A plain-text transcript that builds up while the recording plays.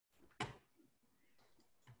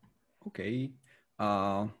Okay.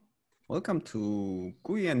 Uh, Welcome to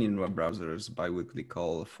GUI and in web browsers biweekly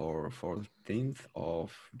call for 14th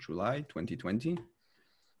of July 2020.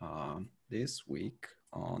 This week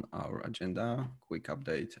on our agenda, quick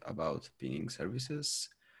update about pinning services,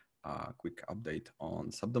 quick update on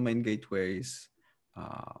subdomain gateways,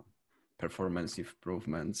 uh, performance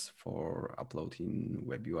improvements for uploading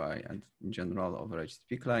web UI and in general over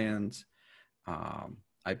HTTP clients,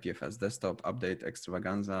 IPFS desktop update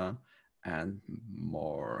extravaganza, and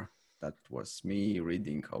more. That was me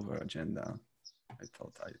reading over agenda. I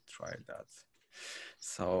thought I'd try that.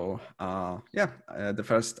 So the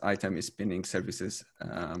first item is pinning services.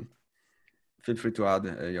 Feel free to add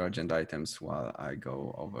your agenda items while I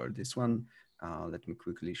go over this one. Let me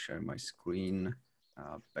quickly share my screen.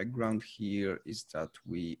 Background here is that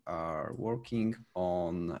we are working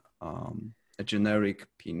on a generic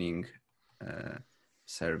pinning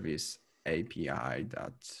service API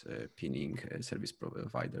that pinning service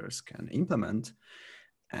providers can implement.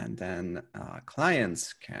 And then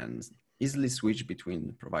clients can easily switch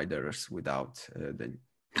between providers without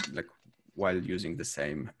while using the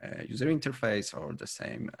same user interface or the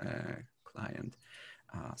same client.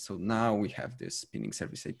 So now we have this pinning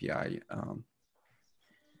service API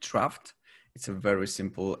draft. It's a very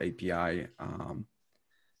simple API.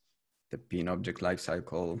 The pin object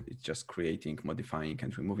lifecycle is just creating, modifying,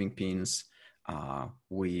 and removing pins.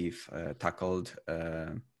 We've tackled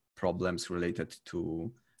problems related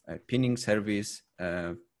to pinning service,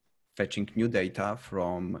 fetching new data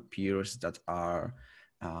from peers that are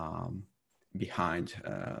behind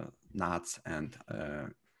NATs and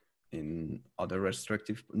in other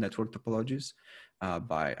restrictive network topologies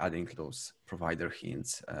by adding those provider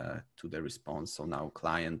hints to the response. So now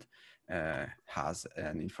client has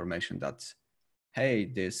an information that, hey,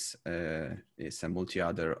 this is a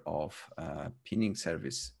multi-other of pinning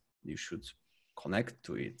service. You should connect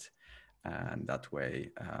to it. And that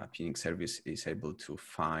way, pinning service is able to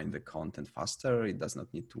find the content faster. It does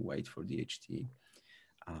not need to wait for DHT.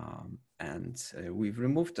 We've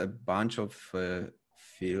removed a bunch of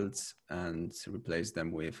fields and replaced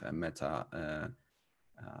them with a meta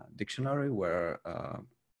dictionary where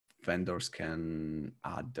vendors can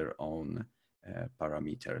add their own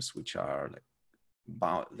parameters, which are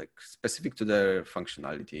specific to their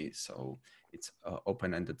functionality. So it's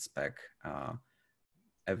open-ended spec.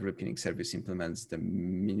 Every pinning service implements the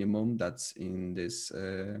minimum that's in this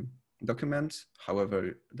document.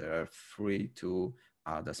 However, they are free to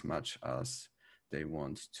add as much as they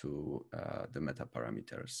want to the meta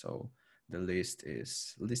parameters. So the list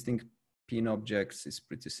is listing pin objects is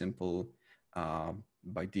pretty simple.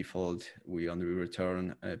 By default, we only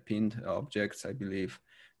return pinned objects, I believe.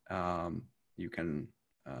 You can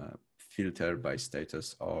filter by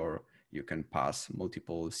status, or you can pass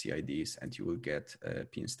multiple CIDs and you will get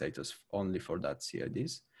pin status only for that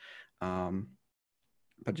CIDs.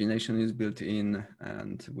 Pagination is built in,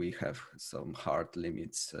 and we have some hard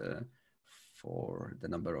limits for the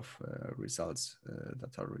number of results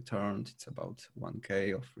that are returned. It's about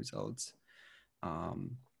 1K of results.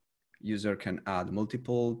 User can add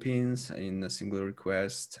multiple pins in a single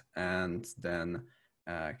request and then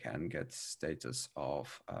can get status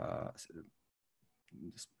of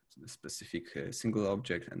the specific single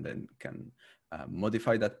object, and then can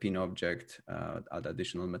modify that pin object, add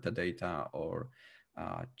additional metadata, or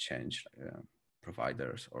change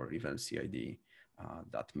providers or even CID.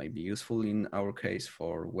 That may be useful in our case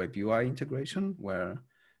for web UI integration, where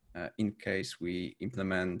in case we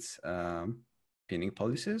implement pinning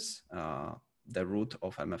policies, the root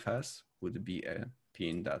of MFS would be a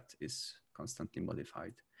pin that is constantly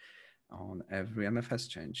modified on every MFS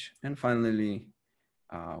change. And finally,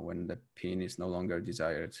 when the pin is no longer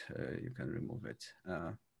desired, you can remove it.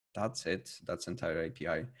 That's it. That's entire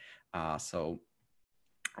API. So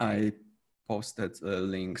I posted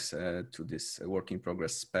links to this work in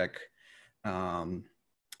progress spec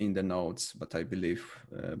in the notes, but I believe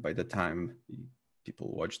by the time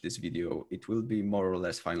people watch this video, it will be more or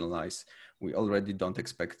less finalized. We already don't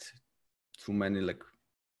expect too many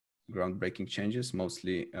groundbreaking changes.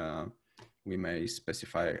 Mostly we may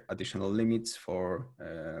specify additional limits for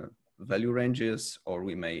value ranges, or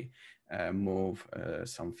we may move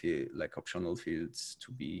some optional fields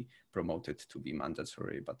to be promoted to be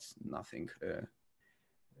mandatory, but nothing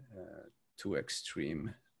too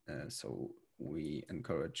extreme. So we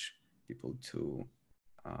encourage people to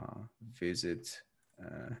visit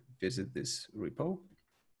this repo.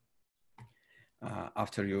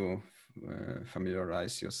 After you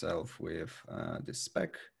familiarize yourself with this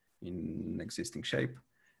spec in existing shape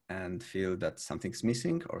and feel that something's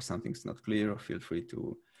missing or something's not clear, feel free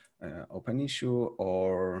to open issue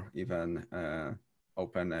or even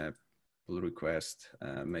open a pull request,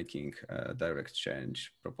 making direct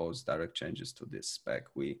change, propose direct changes to this spec.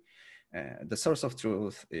 The source of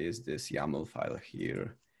truth is this YAML file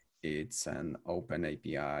here. It's an open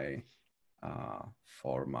API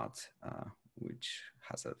format, which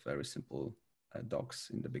has a very simple docs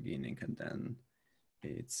in the beginning, and then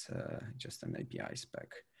it's just an API spec.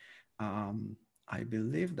 I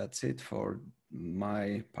believe that's it for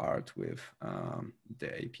my part with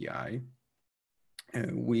the API.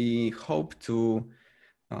 We hope to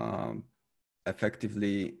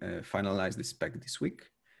effectively finalize the spec this week.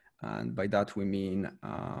 And by that, we mean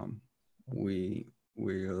we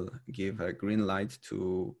will give a green light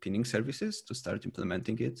to pinning services to start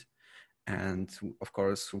implementing it. And of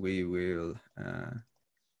course, we will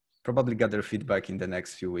probably gather feedback in the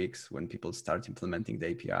next few weeks when people start implementing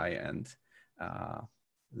the API, and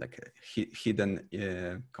like hidden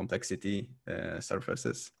complexity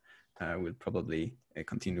surfaces will probably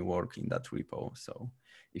continue work in that repo. So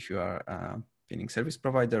if you are a pinning service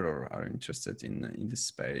provider or are interested in this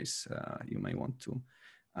space, you may want to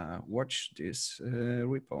watch this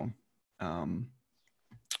repo.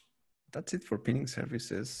 That's it for pinning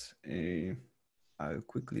services. I'll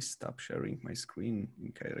quickly stop sharing my screen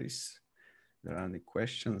in case there are any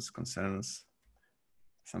questions, concerns,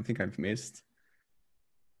 something I've missed.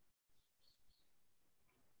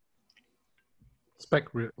 Spec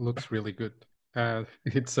looks really good.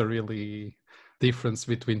 It's a really difference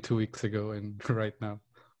between 2 weeks ago and right now.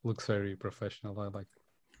 Looks very professional. I like it.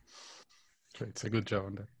 So it's a good job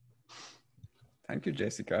on that. Thank you,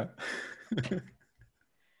 Jessica.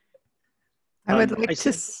 I would like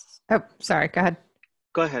to. Oh, sorry. Go ahead.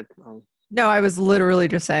 Go ahead. No, I was literally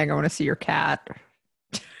just saying I want to see your cat.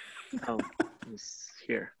 Oh, he's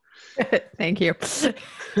here. Thank you.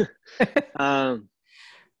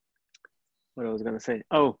 What I was gonna say.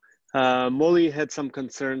 Oh, Molly had some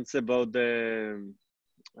concerns about the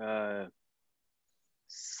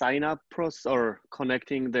sign up process or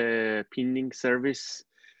connecting the pinning service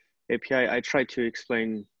API. I tried to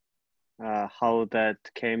explain how that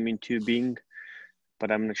came into being,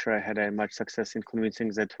 but I'm not sure I had much success in convincing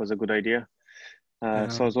that was a good idea.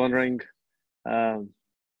 So I was wondering,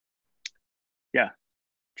 yeah,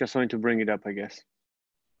 just wanted to bring it up, I guess.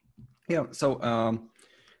 Yeah, so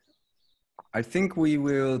I think we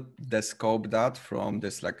will descope that from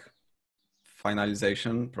this like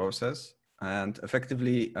finalization process, and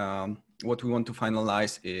effectively what we want to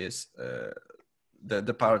finalize is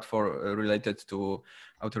the part for related to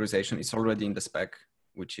authorization is already in the spec,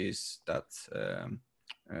 which is that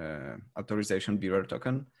authorization bearer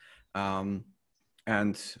token.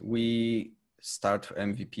 And we start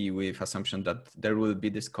MVP with assumption that there will be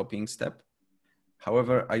this copying step.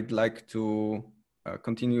 However, I'd like to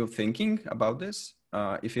continue thinking about this.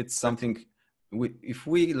 If it's something, if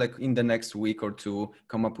we like in the next week or two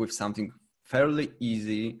come up with something fairly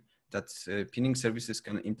easy that pinning services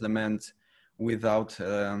can implement without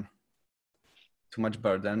too much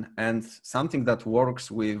burden, and something that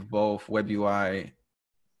works with both web UI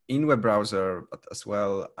in web browser, but as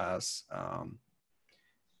well as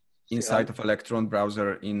inside of Electron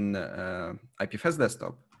browser in IPFS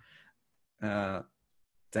desktop,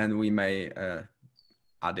 then we may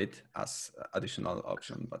add it as additional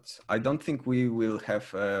option. But I don't think we will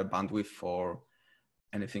have bandwidth for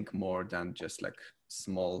anything more than just like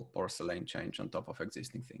small porcelain change on top of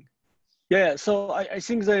existing thing. Yeah, so I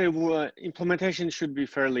think the implementation should be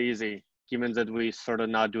fairly easy, given that we sort of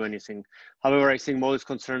not do anything. However, I think Molly's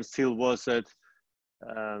concern still was that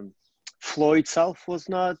flow itself was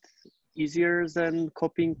not easier than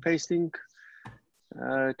copying, pasting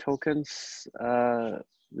tokens,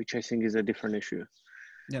 which I think is a different issue.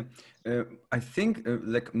 Yeah, I think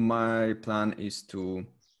like my plan is to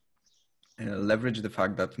leverage the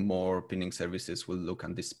fact that more pinning services will look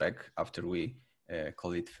on this spec after we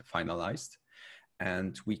call it finalized.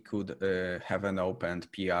 And we could have an opened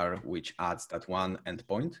PR which adds that one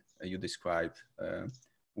endpoint you described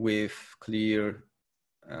with clear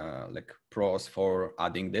like pros for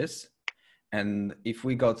adding this. And if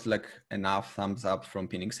we got like enough thumbs up from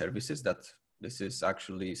pinning services that this is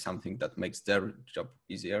actually something that makes their job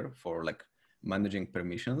easier for like managing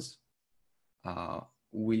permissions,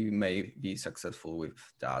 we may be successful with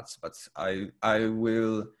that. But I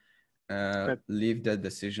will leave the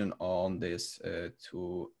decision on this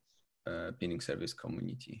to pinning service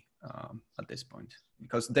community at this point,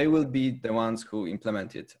 because they will be the ones who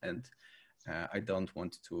implement it, and I don't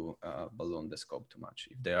want to balloon the scope too much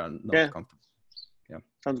if they are not comfortable. Yeah,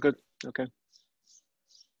 sounds good. Okay.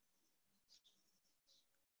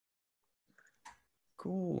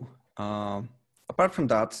 Cool. Apart from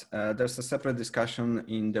that, there's a separate discussion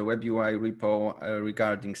in the Web UI repo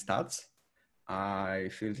regarding stats. I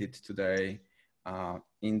filled it today.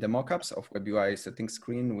 In the mockups of Web UI settings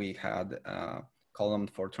screen, we had a column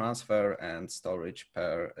for transfer and storage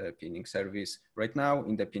per pinning service. Right now,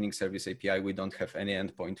 in the pinning service API, we don't have any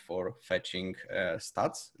endpoint for fetching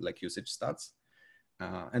stats, like usage stats.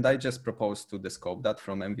 And I just proposed to descope that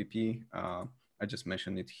from MVP. I just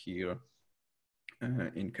mentioned it here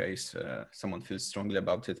in case someone feels strongly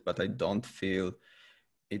about it, but I don't feel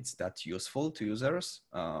it's that useful to users.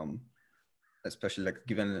 Especially like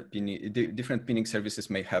given different pinning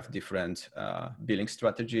services may have different billing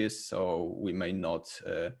strategies. So we may not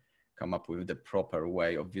come up with the proper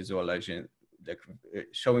way of visualizing, like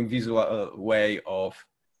showing visual way of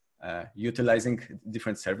utilizing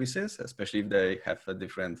different services, especially if they have a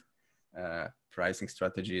different pricing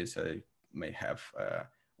strategies. May have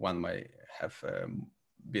one may have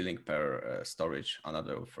billing per storage,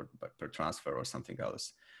 another per transfer or something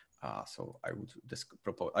else. So I would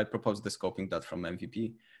propose the scoping that from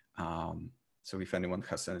MVP. So if anyone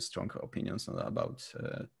has any strong opinions about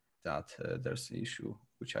that, there's an issue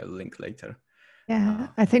which I'll link later. Yeah,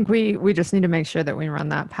 I think we just need to make sure that we run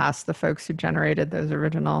that past the folks who generated those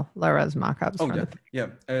original low-res mockups. Oh, yeah.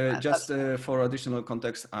 Just for additional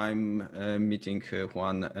context, I'm meeting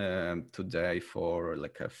Juan today for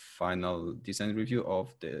like a final design review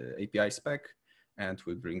of the API spec, and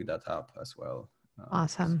we'll bring that up as well.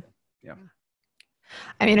 Awesome. So, yeah.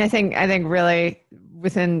 I mean, I think really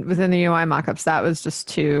within the UI mockups, that was just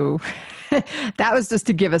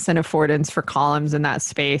to give us an affordance for columns in that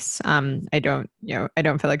space. I don't feel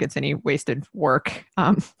like it's any wasted work.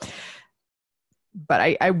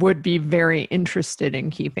 But I would be very interested in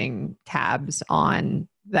keeping tabs on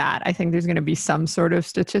that. I think there's going to be some sort of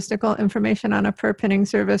statistical information on a per pinning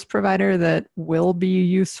service provider that will be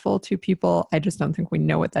useful to people. I just don't think we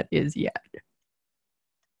know what that is yet.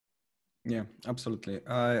 Yeah, absolutely.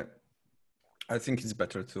 I think it's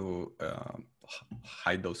better to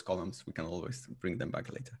hide those columns. We can always bring them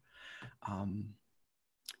back later.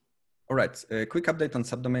 All right, a quick update on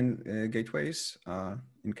subdomain gateways,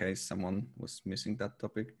 in case someone was missing that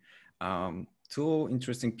topic. Two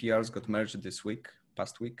interesting PRs got merged this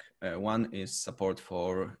past week. One is support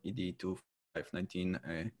for ED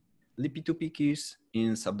 2519 LP2P keys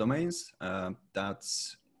in subdomains.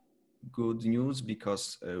 That's good news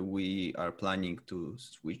because we are planning to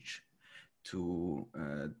switch to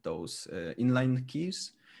those inline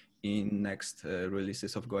keys in next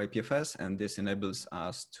releases of Go IPFS, and this enables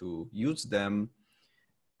us to use them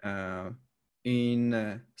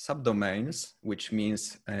in subdomains, which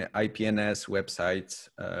means IPNS websites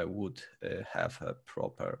would have a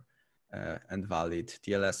proper and valid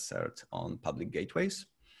TLS cert on public gateways.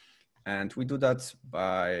 And we do that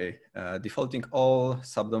by defaulting all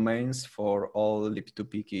subdomains for all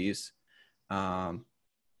LP2P keys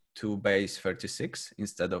to base 36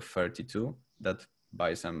 instead of 32. That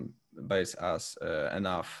buys us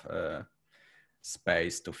enough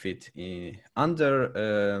space to fit in under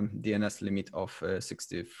DNS limit of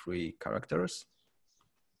 63 characters.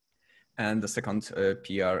 And the second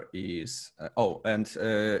PR is,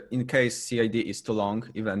 in case CID is too long,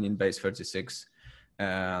 even in base 36,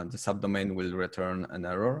 the subdomain will return an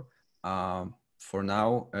error. For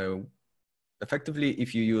now, effectively,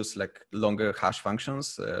 if you use like longer hash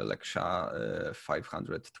functions, like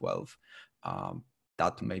SHA-512,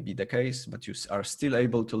 that may be the case, but you are still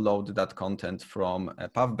able to load that content from a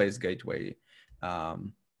path-based gateway,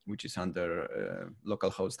 which is under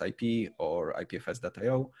localhost IP or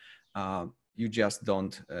IPFS.io. You just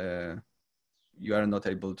don't, you are not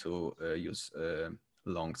able to use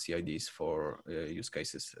long CIDs for use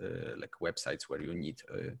cases like websites where you need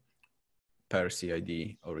per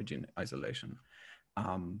CID origin isolation.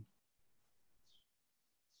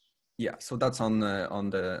 Yeah, so that's on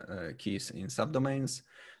the keys in subdomains.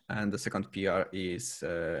 And the second PR is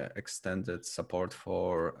extended support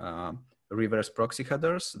for reverse proxy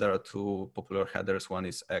headers. There are two popular headers. One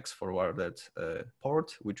is X forwarded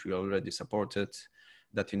port, which we already supported,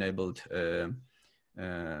 that enabled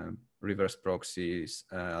reverse proxies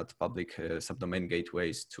at public subdomain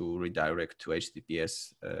gateways to redirect to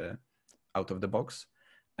HTTPS out of the box.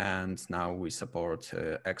 And now we support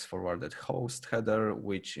X forwarded host header,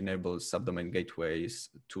 which enables subdomain gateways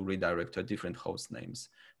to redirect to different host names.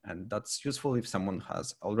 And that's useful if someone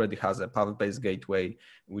already has a path-based gateway,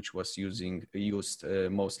 which was used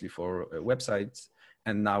mostly for websites,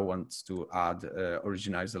 and now wants to add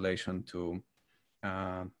origin isolation to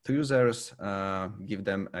users, give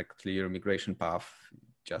them a clear migration path,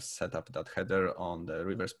 just set up that header on the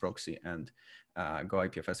reverse proxy, and Go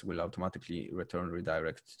IPFS will automatically return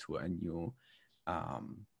redirect to a new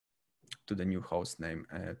to the new host name,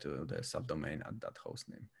 to the subdomain at that host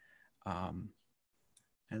name.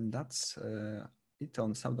 And that's it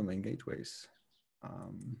on subdomain gateways.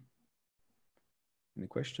 Any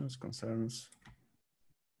questions, concerns?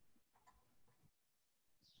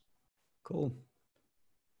 Cool.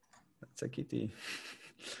 That's a kitty.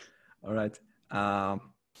 All right.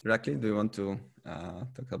 Irakli, do you want to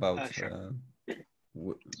talk about Sure.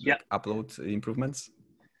 upload improvements?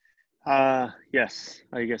 Yes,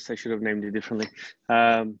 I guess I should have named it differently.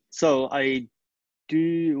 So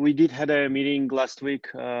we did had a meeting last week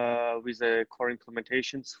with the core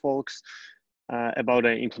implementations folks about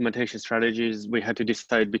implementation strategies. We had to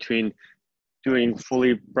decide between doing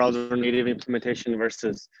fully browser native implementation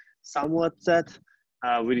versus somewhat that.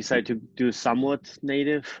 We decided to do somewhat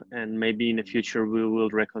native, and maybe in the future we will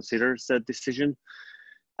reconsider that decision.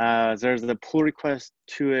 There's a pull request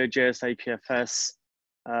to a JS IPFS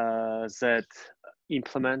that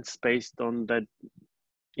implements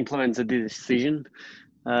the decision.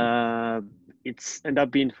 It's ended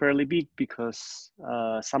up being fairly big because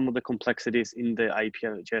some of the complexities in the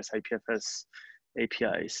JS IPFS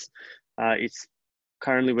APIs. It's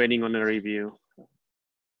currently waiting on a review.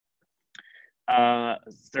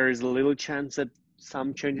 There is a little chance that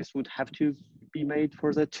some changes would have to be made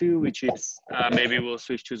for that too, which is maybe we'll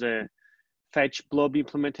switch to the fetch blob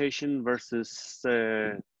implementation versus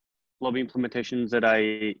the blob implementations that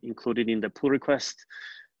I included in the pull request.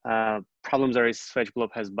 Problem there is fetch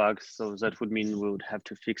blob has bugs, so that would mean we would have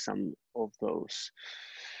to fix some of those.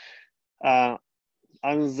 Other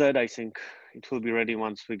than that, I think it will be ready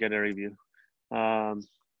once we get a review.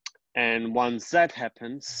 And once that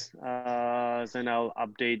happens, then I'll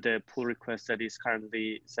update the pull request that is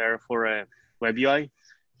currently there for a web UI,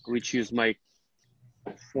 which use my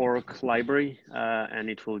fork library, and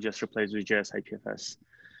it will just replace with JS IPFS.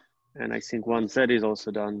 And I think once that is also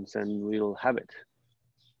done, then we'll have it.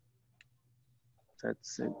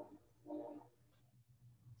 That's it.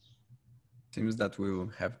 Seems that we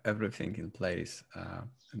will have everything in place,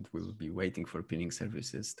 and we will be waiting for pinning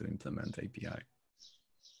services to implement API.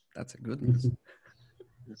 That's a good news.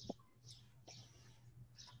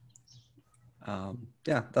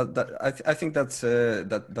 Yeah, I think that's a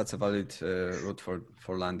valid route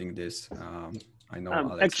for landing this. I know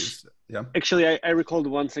Alex is, yeah. Actually, I recalled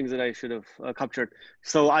one thing that I should have captured.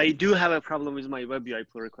 So I do have a problem with my web UI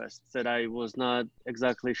pull request that I was not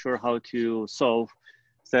exactly sure how to solve.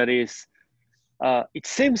 That is, it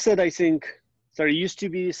seems that I think there used to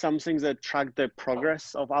be something that tracked the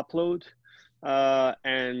progress of upload,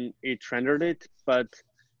 and it rendered it, but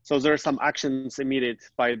so there are some actions emitted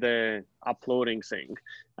by the uploading thing.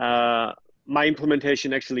 My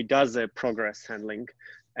implementation actually does a progress handling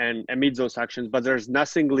and emits those actions, but there's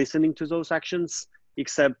nothing listening to those actions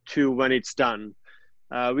except to when it's done,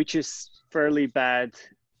 which is fairly bad.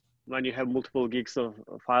 When you have multiple gigs of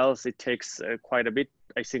files, it takes quite a bit.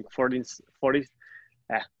 I think 14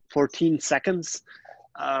 seconds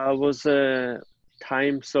was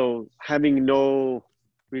time. So having no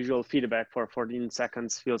visual feedback for 14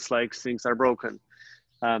 seconds feels like things are broken.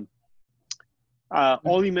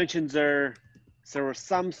 All you mentioned there were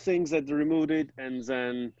some things that removed it, and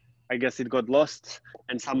then I guess it got lost,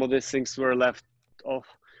 and some of these things were left off.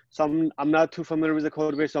 So I'm not too familiar with the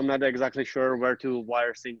code base, so I'm not exactly sure where to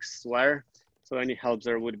wire things where. So any help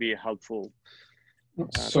there would be helpful.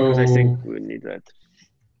 Because I think we need that.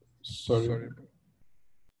 Sorry.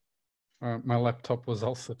 My laptop was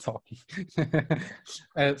also talking.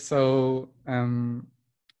 I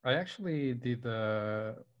actually did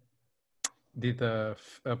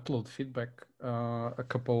upload feedback a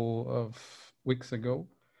couple of weeks ago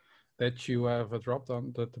that you have a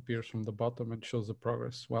dropdown that appears from the bottom and shows the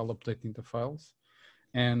progress while updating the files.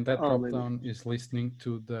 And that dropdown is listening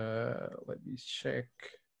to the, let me check.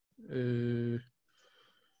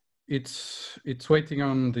 It's waiting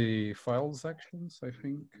on the files actions, I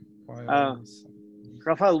think.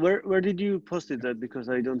 Rafael, where did you post it at? Because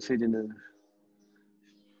I don't see it in the...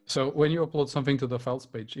 So when you upload something to the files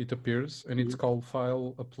page, it appears and it's called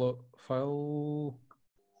file.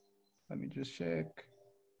 Let me just check.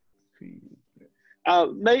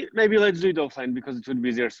 Maybe let's do it offline because it would be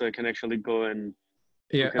easier, so I can actually go and...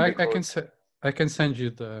 Yeah, I can send you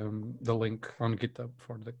the link on GitHub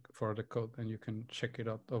for the code, and you can check it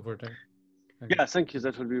out over there. Yeah, thank you.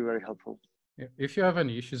 That would be very helpful. Yeah, if you have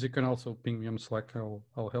any issues, you can also ping me on Slack.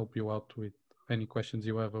 I'll help you out with any questions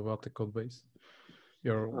you have about the code base.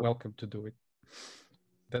 You're welcome to do it.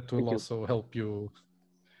 That will also help you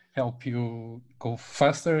help you go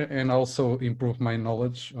faster and also improve my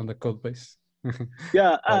knowledge on the code base.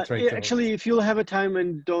 Yeah, I'll try to. actually, if you'll have a time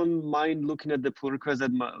and don't mind looking at the pull request,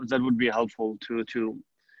 that would be helpful to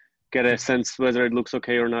get a sense whether it looks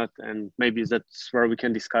okay or not, and maybe that's where we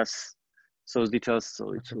can discuss those details,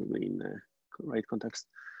 so it will be in the right context.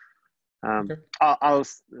 Okay. I'll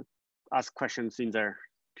ask questions in there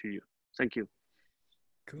to you. Thank you.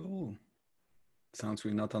 Cool. Sounds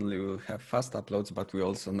we not only will have fast uploads, but we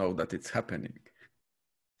also know that it's happening.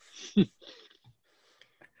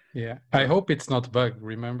 Yeah, I hope it's not bugged.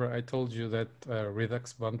 Remember, I told you that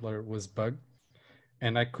Redux bundler was bugged,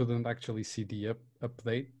 and I couldn't actually see the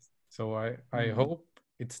update. So I hope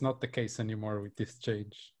it's not the case anymore with this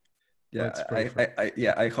change. Yeah,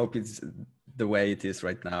 I hope it's the way it is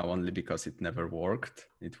right now, only because it never worked.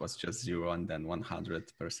 It was just 0 and then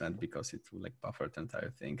 100% because it like buffered the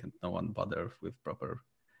entire thing, and no one bothered with proper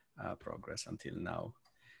progress until now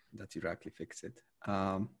that you directly fix it.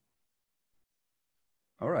 All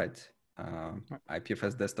right.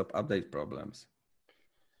 IPFS desktop update problems.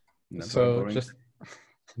 Never so boring.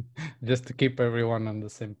 just to keep everyone on the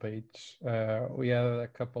same page, we had a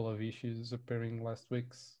couple of issues appearing last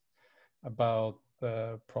week about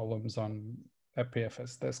problems on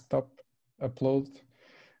IPFS desktop update.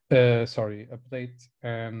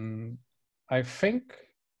 And I think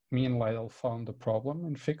me and Lyle found the problem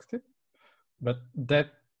and fixed it, but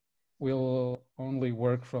that will only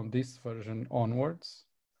work from this version onwards.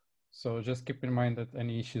 So just keep in mind that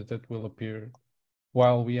any issues that will appear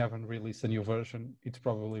while we haven't released a new version, it's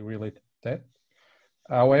probably related to that.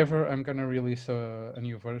 However, I'm going to release a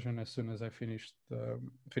new version as soon as I finish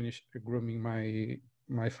grooming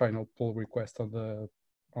my final pull request on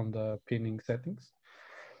the pinning settings.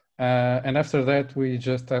 And after that, we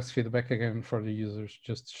just ask feedback again for the users,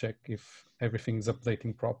 just to check if everything's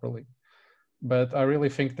updating properly. But I really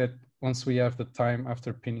think that once we have the time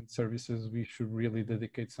after pinning services, we should really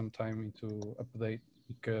dedicate some time into update,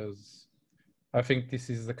 because I think this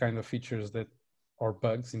is the kind of features that, or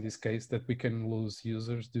bugs in this case, that we can lose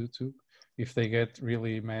users due to. If they get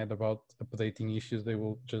really mad about updating issues, they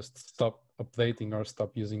will just stop updating or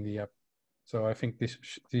stop using the app. So I think this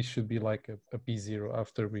should be like a P0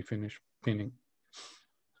 after we finish pinning.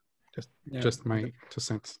 Just my 2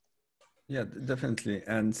 cents. Yeah, definitely.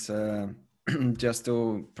 And just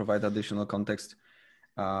to provide additional context,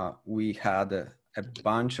 we had a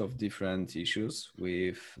bunch of different issues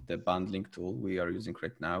with the bundling tool we are using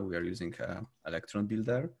right now. We are using Electron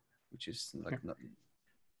Builder, which is like not,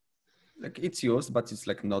 like it's used, but it's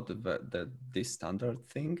like not this standard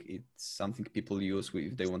thing. It's something people use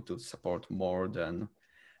if they want to support more than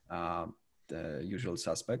the usual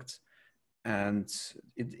suspects. And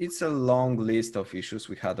it's a long list of issues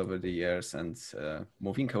we had over the years, and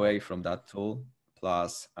moving away from that tool,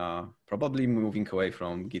 plus probably moving away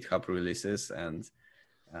from GitHub releases and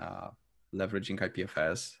leveraging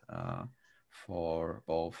IPFS for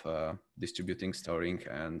both distributing, storing,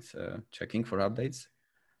 and checking for updates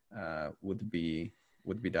would be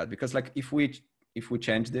that. Because like if we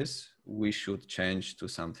change this, we should change to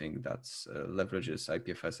something that leverages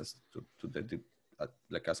IPFS to the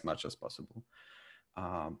like as much as possible.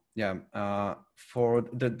 For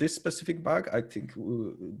this specific bug, I think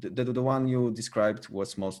the one you described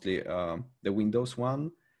was mostly the Windows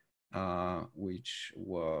one, which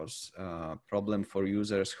was a problem for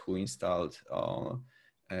users who installed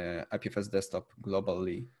IPFS desktop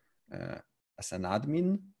globally as an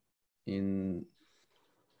admin, in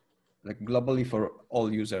like globally for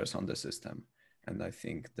all users on the system. And I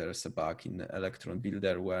think there's a bug in the Electron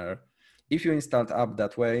Builder where if you installed app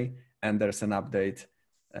that way and there's an update,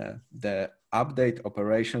 the update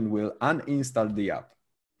operation will uninstall the app.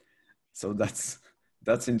 So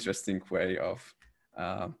that's interesting way of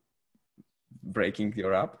breaking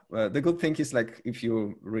your app. The good thing is like if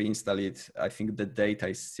you reinstall it, I think the data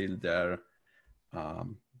is still there,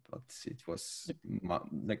 but it was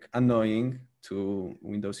like annoying to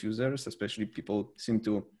Windows users, especially people seem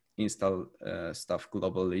to install stuff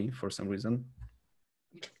globally for some reason.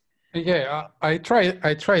 Yeah, I tried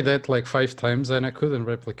that like 5 times and I couldn't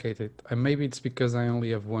replicate it. And maybe it's because I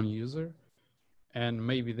only have one user, and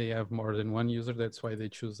maybe they have more than one user. That's why they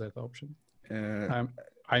choose that option.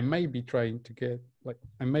 I may be trying to get like,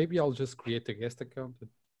 and maybe I'll just create a guest account and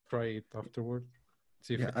try it afterward.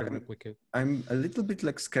 See if I can replicate. I'm a little bit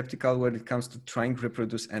like skeptical when it comes to trying to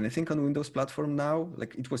reproduce anything on Windows platform now.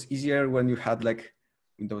 Like it was easier when you had like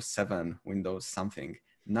Windows 7, Windows something.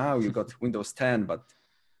 Now you got Windows 10, but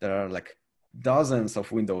there are like dozens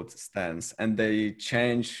of Windows 10s and they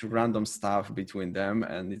change random stuff between them.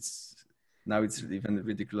 And it's now it's even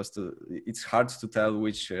ridiculous it's hard to tell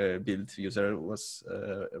which build user was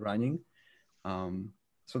running.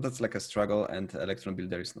 So that's like a struggle, and Electron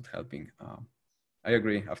Builder is not helping. I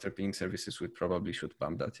agree, after pinning services, we probably should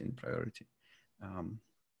bump that in priority.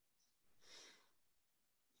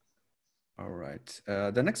 All right,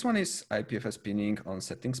 the next one is IPFS pinning on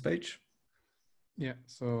settings page. Yeah,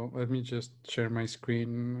 so let me just share my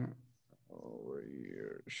screen over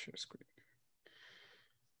here, share screen.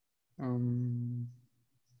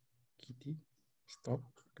 Kitty, stop,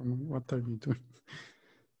 come on, what are you doing?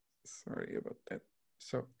 Sorry about that.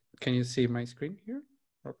 So can you see my screen here?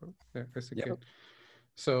 Yeah, yes, okay. Yep.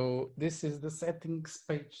 So this is the settings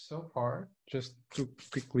page so far, just to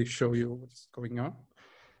quickly show you what's going on.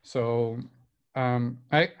 So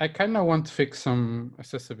I kind of want to fix some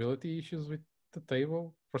accessibility issues with the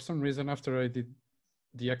table. For some reason, after I did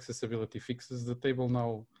the accessibility fixes, the table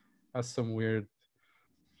now has some weird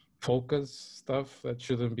focus stuff that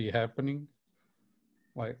shouldn't be happening,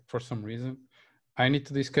 like for some reason. I need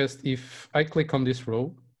to discuss, if I click on this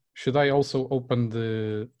row, should I also open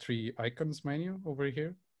the 3 icons menu over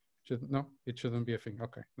here? No, it shouldn't be a thing.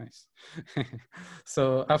 Okay, nice.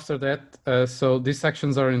 So after that, so these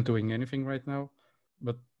actions aren't doing anything right now,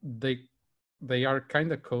 but they are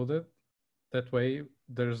kind of coded that way.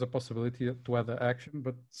 There's a possibility to add an action,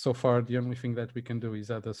 but so far the only thing that we can do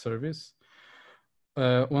is add a service.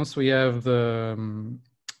 Once we have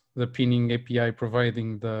the pinning API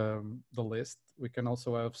providing the list, we can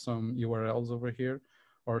also have some URLs over here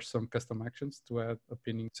or some custom actions to add a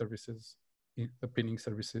pinning service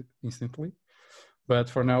instantly. But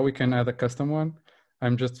for now, we can add a custom one.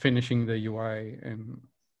 I'm just finishing the UI and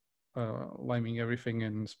liming everything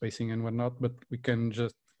and spacing and whatnot, but we can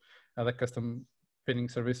just add a custom pinning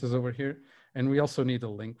services over here. And we also need a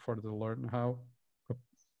link for the learn how.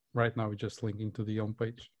 Right now, we're just linking to the home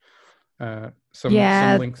page. Some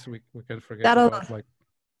links we can forget about, like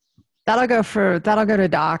that'll go to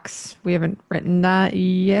docs. We haven't written that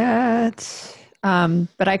yet,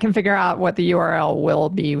 but I can figure out what the URL will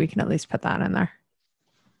be. We can at least put that in there.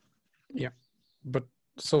 Yeah, but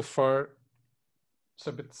so far it's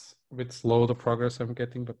a bit slow, the progress I'm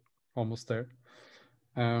getting, but almost there.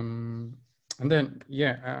 And then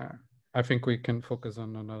I think we can focus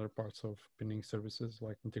on other parts of pinning services,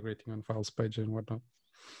 like integrating on files page and whatnot.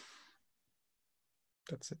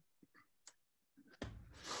 That's it.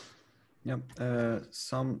 Yeah,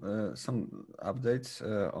 some updates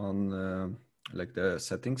on like the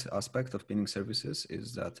settings aspect of pinning services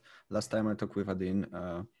is that last time I talked with Adin,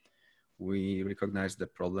 we recognized the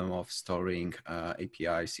problem of storing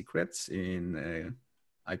API secrets in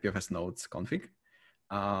IPFS nodes config,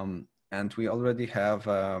 and we already have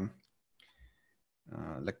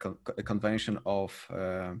like a convention of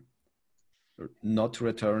not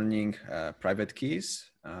returning private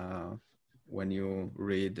keys when you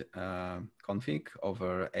read config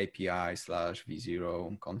over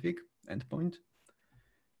API/v0 config endpoint.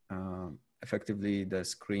 Effectively, the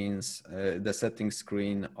screens, the settings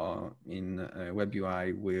screen in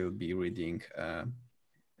WebUI will be reading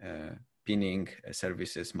pinning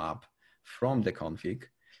services map from the config,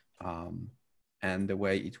 and the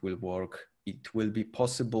way it will work, it will be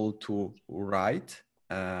possible to write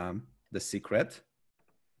the secret,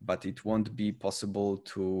 but it won't be possible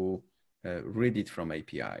to read it from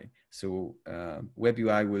API. So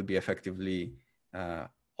WebUI will be effectively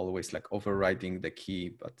always like overriding the key,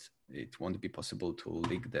 but it won't be possible to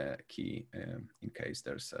leak the key in case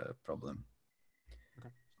there's a problem. Okay.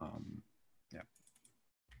 Yeah.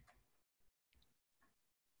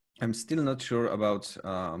 I'm still not sure about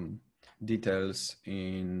details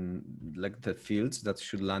in like the fields that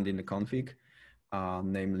should land in the config,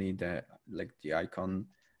 namely the icon.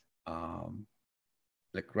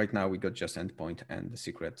 Like right now we got just endpoint and the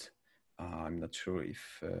secret. I'm not sure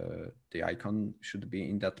if the icon should be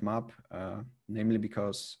in that map, namely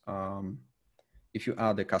because if you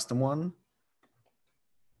add a custom one,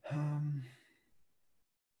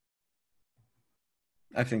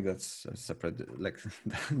 I think that's a separate, like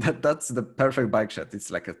that's the perfect bike shot.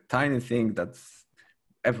 It's like a tiny thing that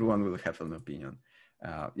everyone will have an opinion.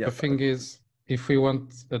 Yeah, the thing is, if we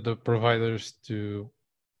want the providers to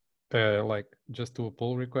like just do a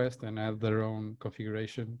pull request and add their own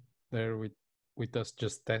configuration there with us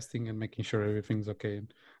just testing and making sure everything's okay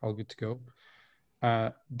and all good to go,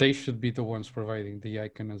 they should be the ones providing the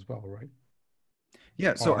icon as well, right?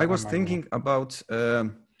 Yeah, so I was thinking about,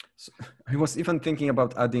 I was even thinking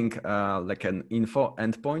about adding like an info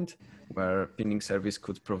endpoint where pinning service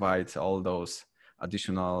could provide all those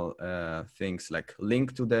additional things like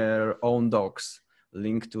link to their own docs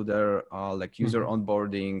link to their like user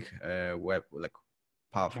onboarding web like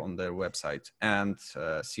path on their website and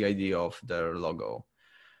CID of their logo.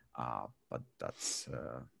 But that's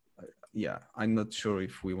yeah, I'm not sure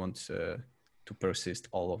if we want to persist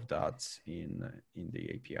all of that in the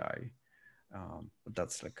API. But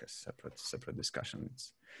that's like a separate discussion.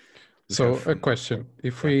 So a question: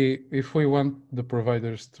 if we want the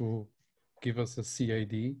providers to give us a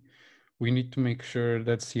CID, we need to make sure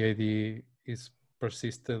that CID is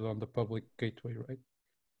persisted on the public gateway, right?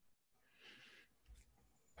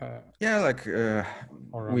 Yeah, like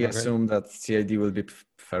we assume that CID will be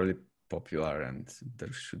fairly popular, and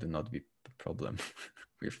there should not be a problem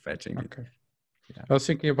with fetching it. Yeah. I was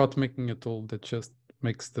thinking about making a tool that just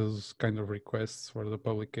makes those kind of requests for the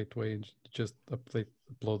public gateway and just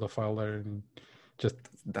upload a file there and just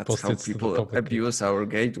that's how people abuse gateway. Our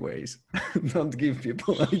gateways. Don't give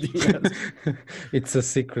people ideas. It's a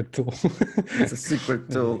secret tool. It's a secret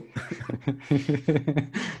tool.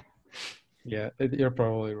 Yeah, you're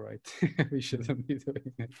probably right. We shouldn't be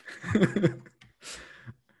doing it.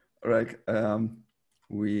 All right.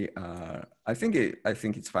 We are. I think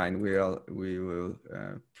it's fine. We will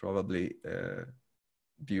probably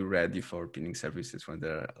be ready for pinning services when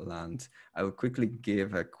they land. I will quickly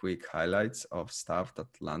give a quick highlights of stuff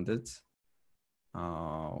that landed.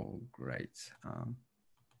 Oh, great.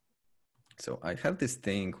 So I have this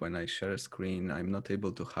thing when I share a screen, I'm not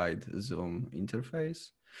able to hide Zoom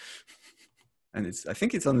interface. And I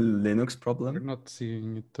think it's on Linux problem. We're not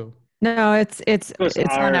seeing it though. No, it's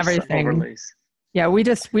on everything. Overlays. Yeah, we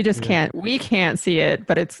just can't see it,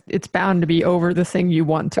 but it's bound to be over the thing you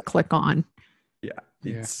want to click on. Yeah,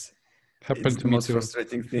 it's happened the to me most too.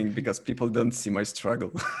 frustrating thing because people don't see my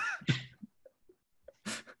struggle.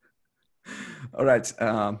 All right,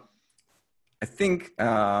 I think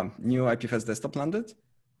new IPFS desktop landed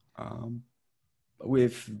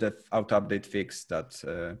with the auto update fix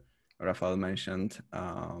that Rafael mentioned.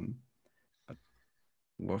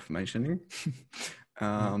 Worth mentioning.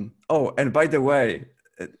 Oh, and by the way,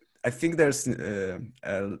 I think there's a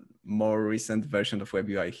more recent version of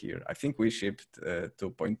WebUI here. I think we shipped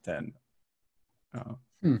 2.10.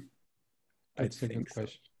 That's a good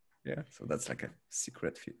question. Yeah, so that's like a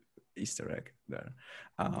secret Easter egg there.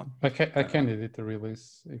 I can edit the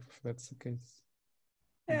release if that's the case.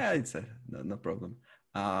 Yeah, it's no problem.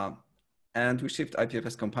 And we shipped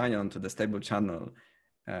IPFS Companion to the stable channel.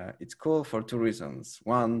 It's cool for two reasons.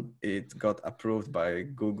 One, it got approved by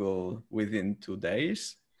Google within 2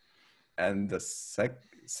 days. And the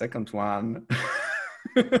second one,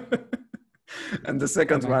 is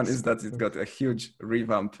that it got a huge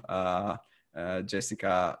revamp.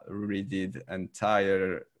 Jessica redid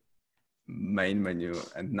entire main menu,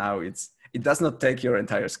 and now it does not take your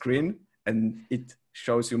entire screen, and it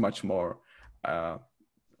shows you much more.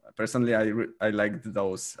 Personally, I liked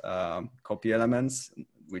those copy elements,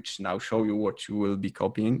 which now show you what you will be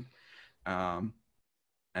copying.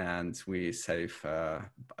 And we save a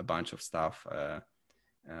bunch of stuff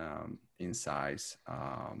in size.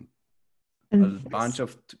 A bunch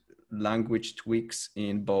of language tweaks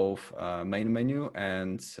in both main menu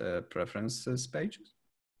and preferences pages.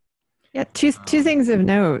 Yeah, two things of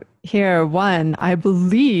note here. One, I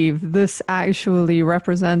believe this actually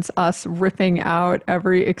represents us ripping out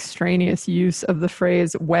every extraneous use of the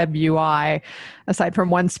phrase web UI, aside from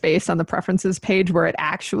one space on the preferences page where it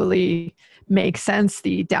actually makes sense,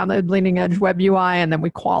 the download bleeding edge web UI, and then we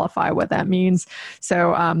qualify what that means.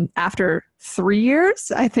 So after 3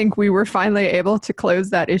 years, I think we were finally able to close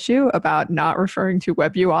that issue about not referring to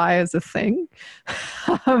web UI as a thing.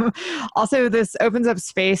 Also, this opens up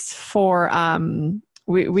space for,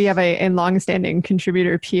 we have a long-standing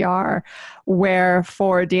contributor PR where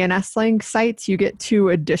for DNS link sites, you get 2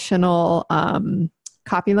 additional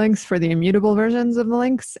copy links for the immutable versions of the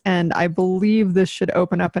links. And I believe this should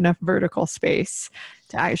open up enough vertical space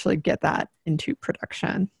to actually get that into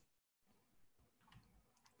production.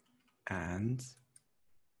 And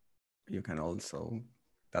you can also,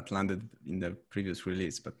 that landed in the previous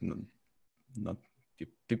release, but not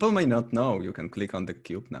people may not know, you can click on the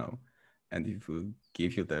cube now and it will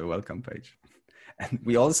give you the welcome page. And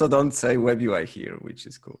we also don't say web UI here, which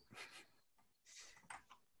is cool.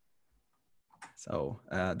 So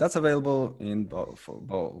that's available in both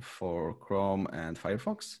for Chrome and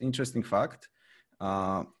Firefox. Interesting fact,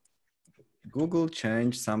 Google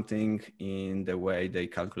changed something in the way they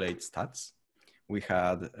calculate stats. We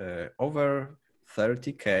had over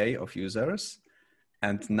 30K of users,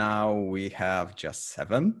 and now we have just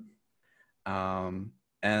 7.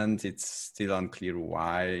 And it's still unclear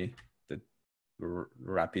why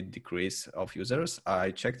rapid decrease of users.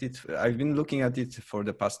 I checked it. I've been looking at it for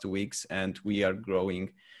the past 2 weeks, and we are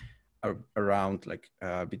growing around like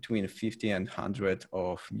between 50 and 100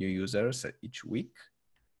 of new users each week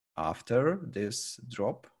after this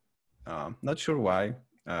drop. Not sure why.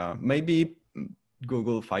 Maybe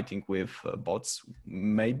Google fighting with bots.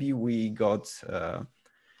 Maybe we got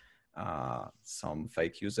some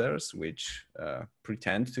fake users which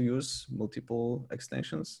pretend to use multiple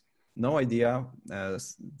extensions. No idea.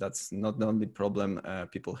 That's not the only problem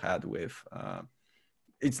people had with.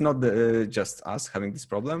 It's not just us having this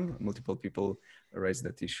problem. Multiple people raised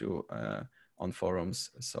that issue on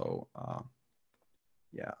forums. So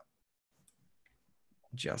yeah,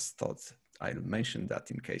 just thought I'll mention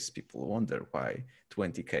that in case people wonder why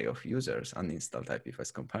 20K of users uninstalled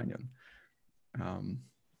IPFS Companion.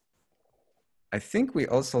 I think we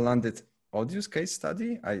also landed Audio's case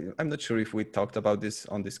study. I'm not sure if we talked about this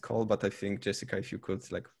on this call, but I think, Jessica, if you could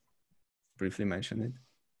like briefly mention it.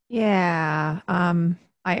 Yeah,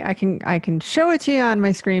 I can show it to you on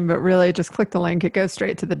my screen, but really just click the link. It goes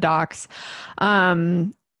straight to the docs.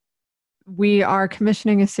 We are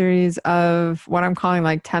commissioning a series of what I'm calling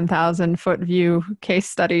like 10,000 foot view case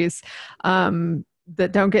studies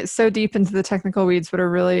that don't get so deep into the technical weeds, but are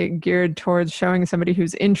really geared towards showing somebody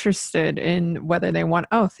who's interested in whether they want,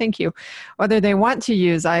 whether they want to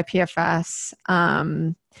use IPFS,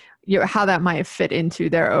 how that might fit into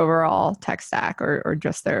their overall tech stack or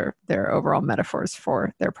just their overall metaphors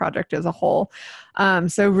for their project as a whole.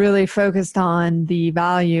 So really focused on the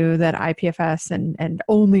value that IPFS and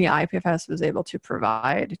only IPFS was able to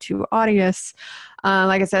provide to Audius.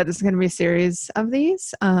 Like I said, this is going to be a series of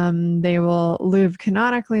these. They will live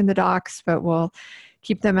canonically in the docs, but we'll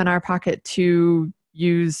keep them in our pocket to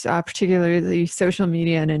use particularly social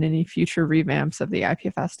media and in any future revamps of the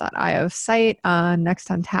IPFS.io site. Next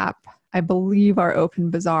on tap, I believe, are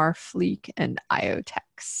OpenBazaar, Fleek, and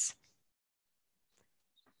IOTeX.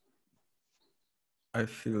 I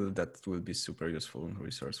feel that will be super useful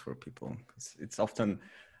resource for people. It's often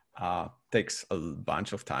takes a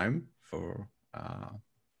bunch of time for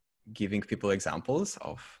giving people examples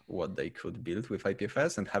of what they could build with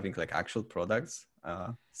IPFS and having like actual products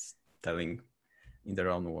telling in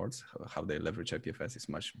their own words how they leverage IPFS is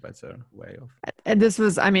much better way of. And this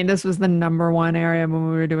was the number one area when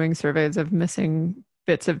we were doing surveys of missing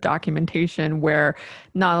bits of documentation where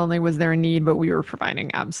not only was there a need, but we were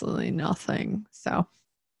providing absolutely nothing. So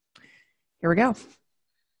here we go.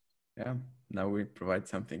 Yeah, now we provide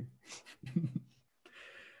something.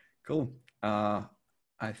 Cool.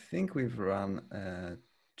 I think we've run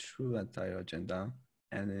through the entire agenda.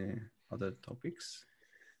 Any other topics?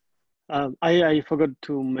 I forgot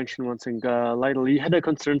to mention one thing. Lionel, you had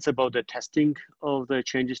concerns about the testing of the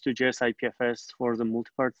changes to JS IPFS for the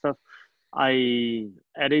multi-part stuff. I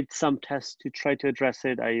added some tests to try to address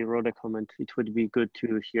it. I wrote a comment. It would be good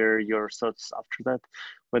to hear your thoughts after that,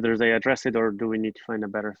 whether they address it or do we need to find a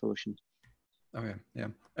better solution. Okay, yeah.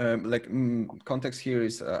 Context here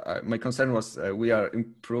is my concern was we are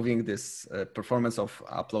improving this performance of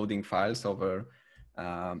uploading files over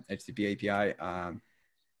HTTP API.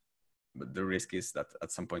 But the risk is that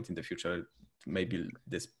at some point in the future, maybe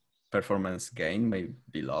this performance gain may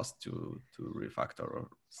be lost to refactor or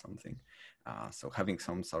something. So having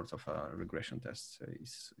some sort of a regression test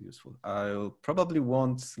is useful. I'll probably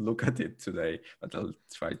won't look at it today, but I'll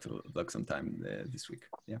try to block some time this week.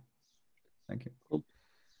 Yeah, thank you. Cool.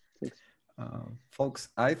 Thanks. Folks,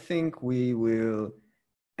 I think we will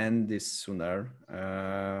end this sooner.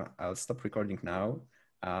 I'll stop recording now.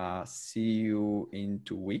 See you in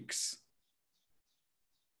 2 weeks.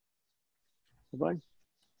 Bye-bye.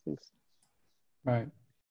 Thanks. Bye.